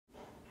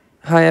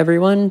Hi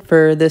everyone,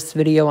 for this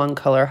video on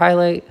color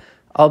highlight,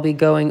 I'll be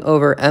going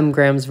over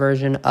mgram's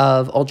version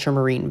of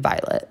Ultramarine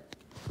Violet.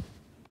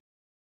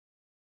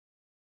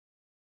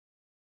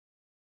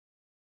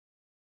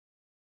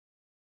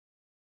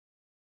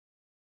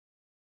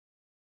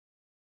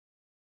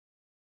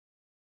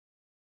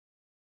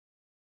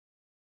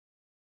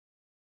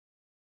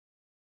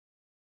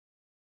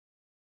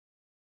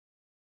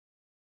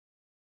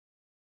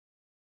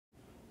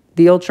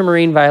 The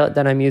Ultramarine Violet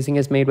that I'm using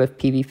is made with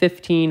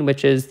PB15,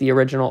 which is the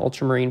original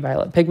Ultramarine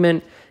Violet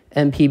pigment,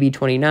 and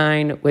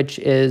PB29, which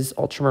is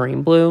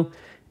Ultramarine Blue.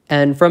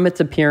 And from its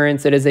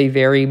appearance, it is a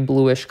very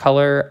bluish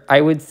color. I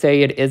would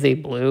say it is a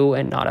blue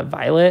and not a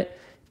violet,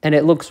 and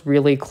it looks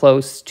really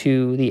close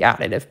to the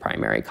additive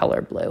primary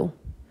color blue.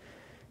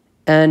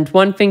 And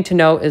one thing to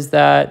note is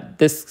that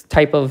this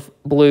type of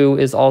blue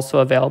is also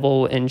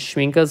available in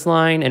Schmincke's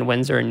line and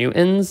Winsor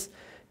Newton's,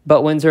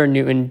 but Winsor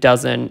Newton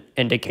doesn't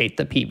indicate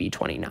the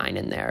PB29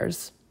 in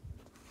theirs.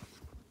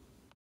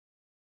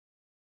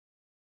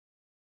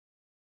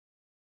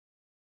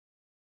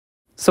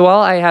 So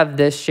while I have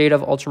this shade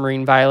of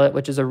Ultramarine Violet,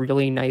 which is a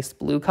really nice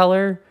blue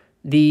color,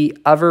 the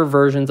other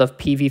versions of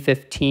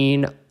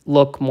PV15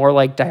 look more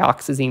like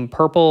Dioxazine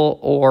Purple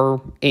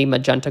or a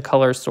magenta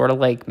color sort of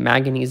like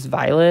Manganese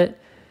Violet.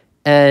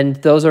 And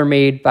those are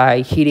made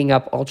by heating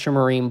up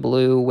Ultramarine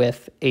Blue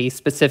with a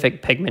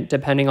specific pigment,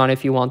 depending on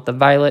if you want the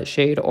violet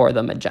shade or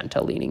the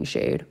magenta leaning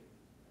shade.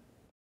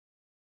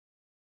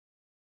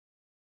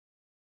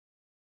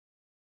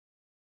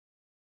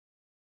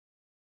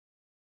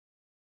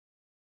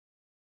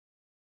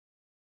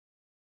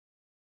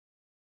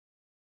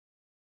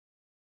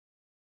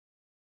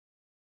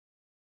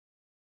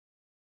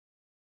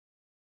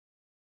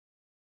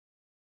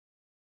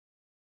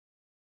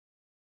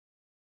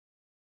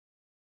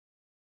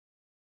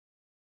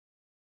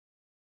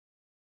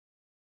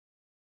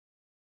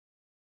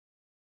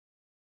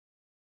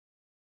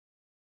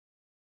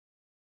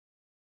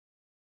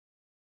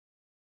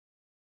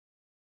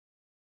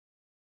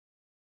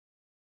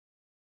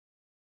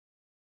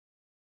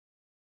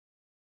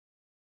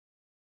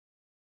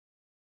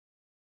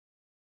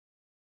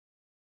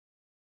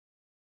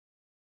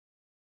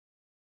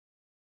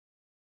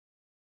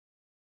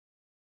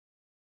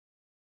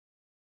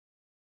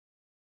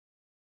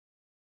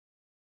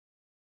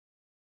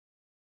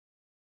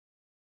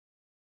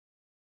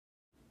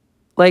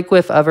 Like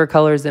with other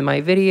colors in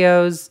my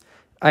videos,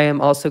 I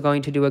am also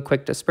going to do a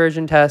quick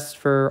dispersion test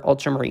for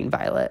Ultramarine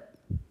Violet.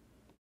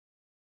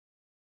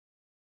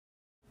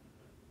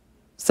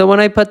 So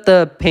when I put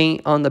the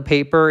paint on the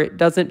paper, it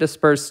doesn't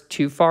disperse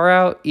too far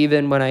out,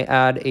 even when I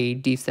add a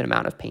decent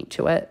amount of paint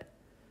to it.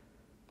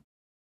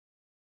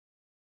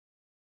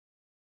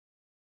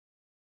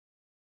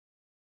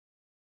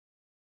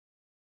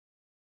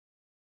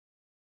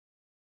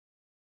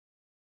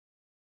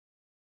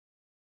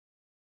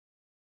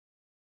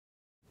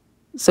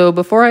 So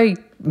before I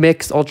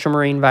mix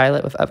Ultramarine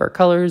Violet with other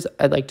colors,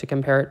 I'd like to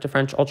compare it to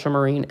French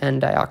Ultramarine and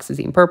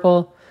Dioxazine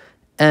Purple.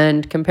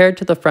 And compared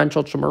to the French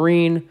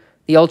Ultramarine,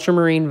 the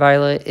Ultramarine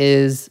Violet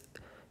is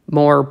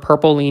more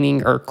purple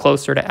leaning or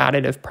closer to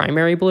additive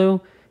primary blue,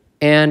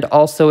 and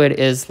also it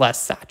is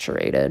less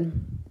saturated.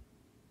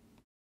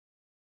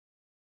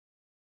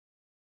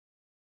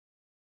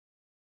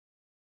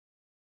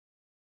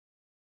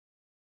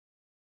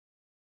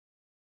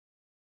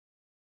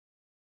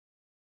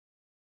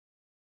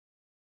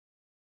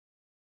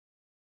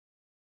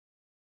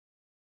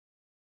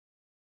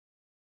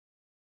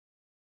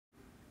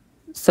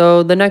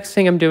 So the next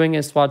thing I'm doing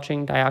is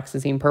swatching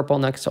Dioxazine Purple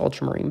next to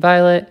Ultramarine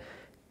Violet.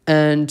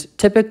 And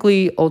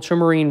typically,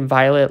 Ultramarine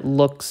Violet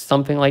looks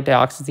something like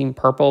Dioxazine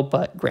Purple,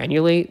 but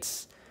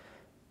granulates.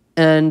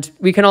 And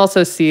we can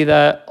also see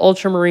that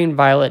Ultramarine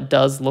Violet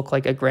does look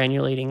like a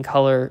granulating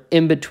color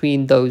in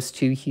between those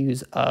two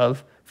hues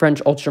of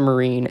French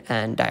Ultramarine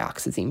and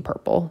Dioxazine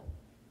Purple.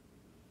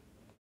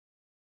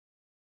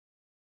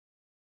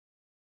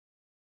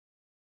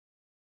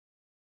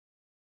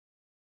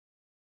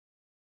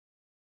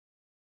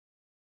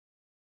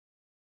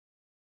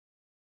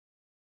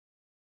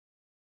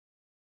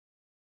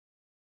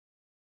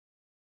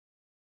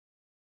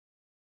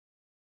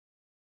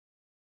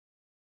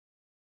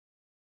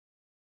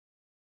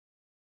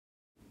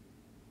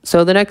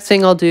 So the next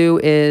thing I'll do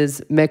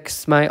is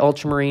mix my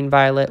Ultramarine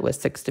Violet with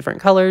 6 different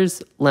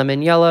colors: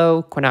 Lemon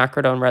Yellow,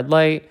 Quinacridone Red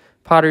Light,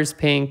 Potter's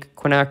Pink,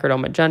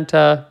 Quinacridone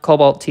Magenta,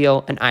 Cobalt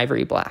Teal, and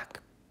Ivory Black.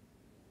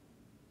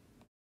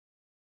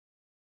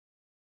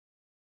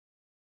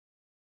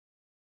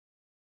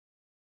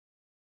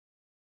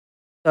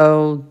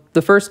 So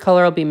the first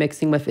color I'll be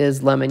mixing with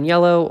is Lemon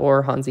Yellow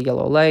or Hansa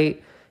Yellow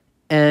Light.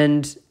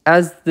 And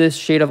as this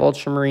shade of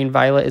Ultramarine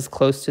Violet is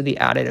close to the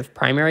additive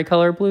primary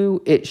color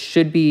blue, it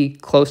should be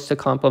close to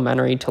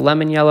complementary to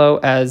Lemon Yellow,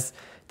 as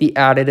the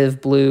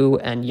additive blue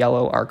and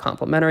yellow are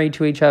complementary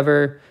to each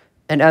other.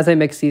 And as I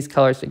mix these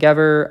colors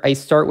together, I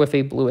start with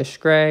a bluish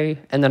gray,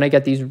 and then I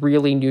get these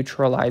really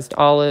neutralized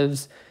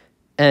olives,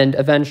 and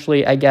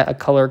eventually I get a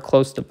color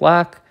close to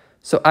black,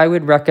 So I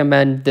would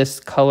recommend this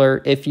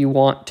color if you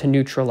want to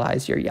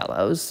neutralize your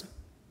yellows.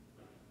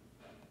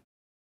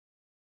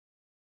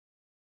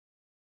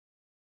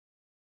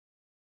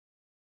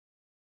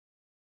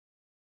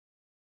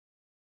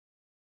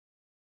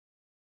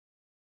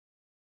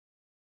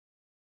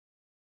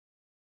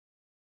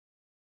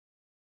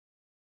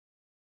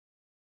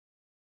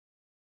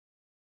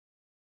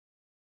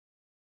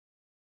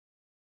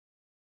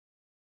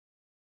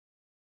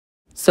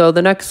 So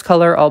the next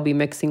color I'll be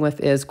mixing with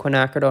is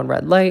Quinacridone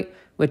Red Light,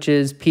 which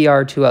is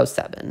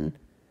PR207.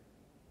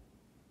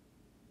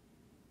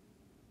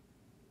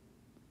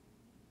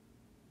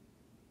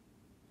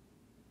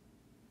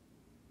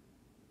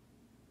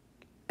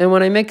 And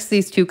when I mix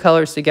these two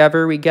colors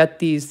together, we get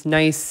these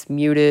nice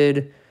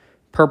muted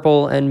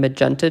purple and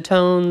magenta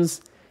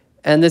tones.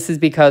 And this is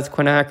because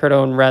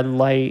Quinacridone Red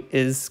Light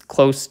is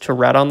close to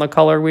red on the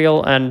color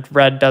wheel, and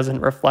red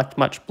doesn't reflect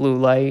much blue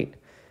light,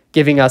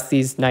 giving us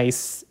these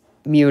nice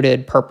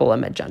muted purple and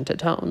magenta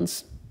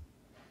tones.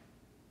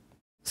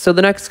 So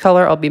the next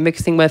color I'll be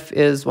mixing with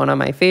is one of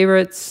my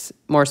favorites,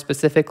 more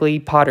specifically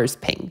Potter's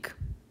Pink.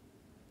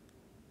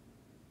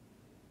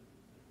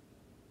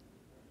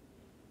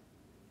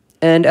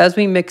 And as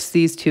we mix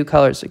these two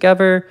colors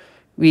together,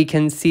 we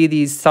can see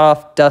these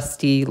soft,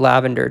 dusty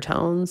lavender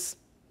tones.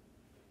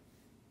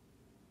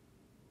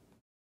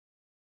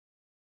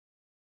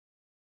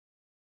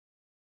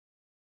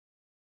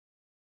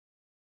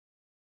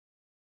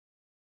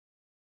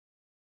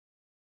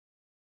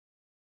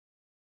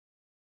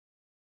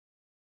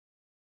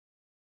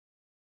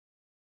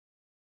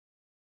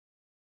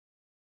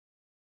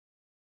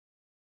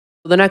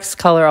 The next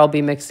color I'll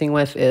be mixing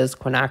with is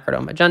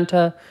Quinacridone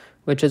Magenta,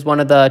 which is one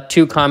of the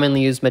two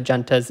commonly used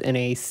magentas in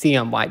a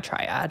CMY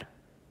triad.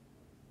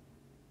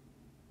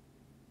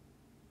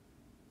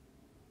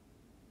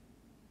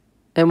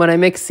 And when I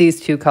mix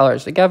these two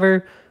colors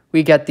together,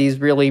 we get these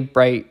really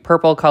bright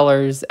purple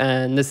colors,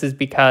 and this is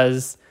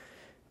because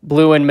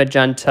blue and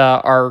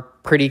magenta are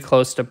pretty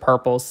close to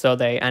purple, so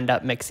they end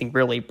up mixing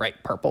really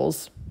bright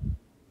purples.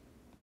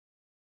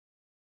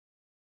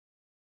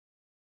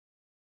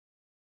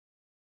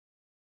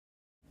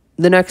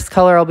 The next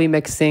color I'll be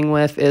mixing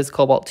with is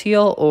Cobalt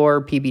Teal,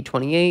 or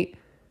PB28.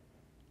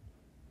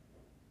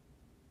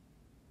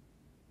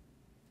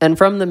 And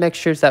from the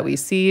mixtures that we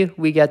see,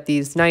 we get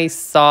these nice,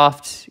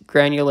 soft,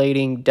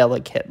 granulating,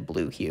 delicate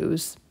blue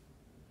hues.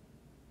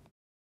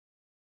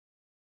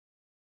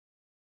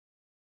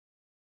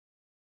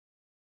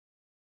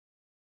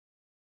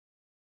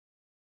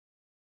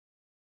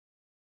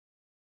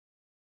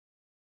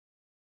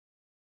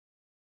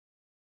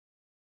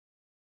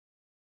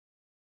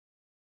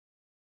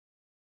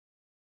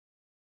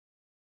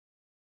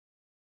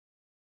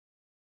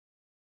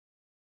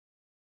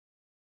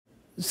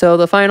 So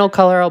the final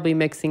color I'll be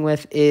mixing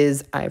with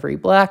is Ivory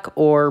Black,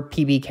 or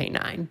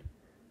PBK9.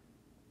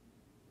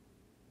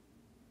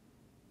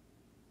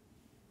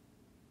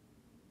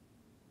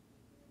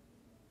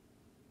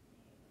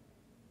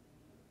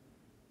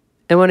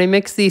 And when I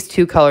mix these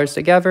two colors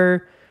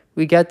together,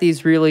 we get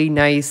these really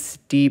nice,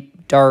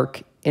 deep,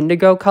 dark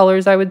indigo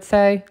colors, I would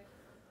say.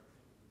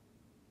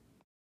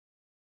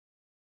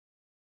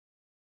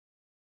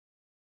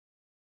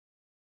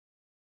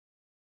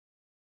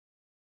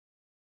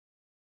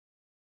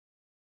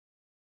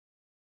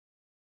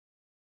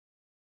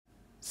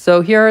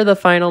 So here are the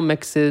final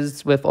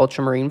mixes with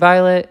Ultramarine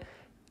Violet.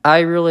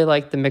 I really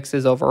like the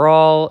mixes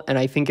overall, and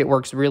I think it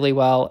works really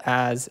well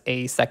as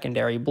a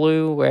secondary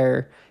blue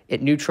where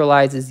it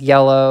neutralizes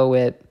yellow,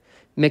 it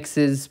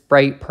mixes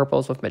bright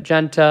purples with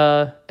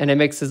magenta, and it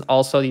mixes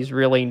also these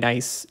really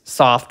nice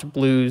soft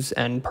blues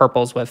and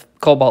purples with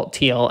Cobalt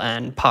Teal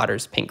and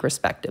Potter's Pink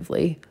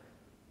respectively.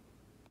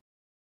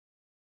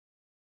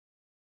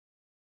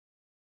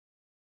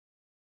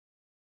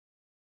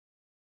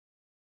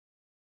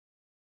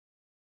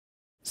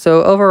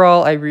 So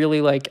overall, I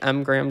really like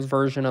Mgram's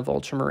version of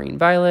Ultramarine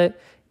Violet.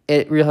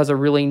 It has a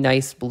really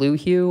nice blue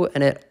hue,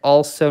 and it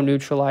also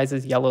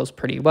neutralizes yellows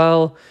pretty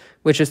well,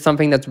 which is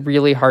something that's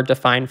really hard to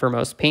find for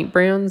most paint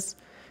brands.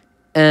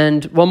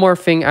 And one more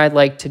thing I'd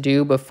like to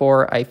do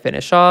before I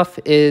finish off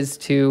is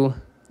to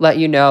let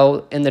you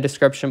know in the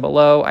description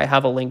below, I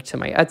have a link to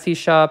my Etsy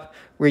shop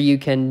where you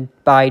can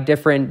buy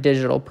different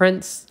digital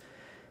prints.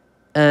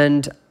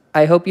 And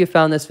I hope you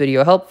found this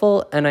video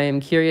helpful, and I am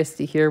curious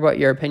to hear what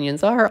your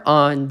opinions are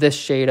on this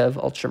shade of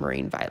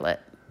Ultramarine Violet.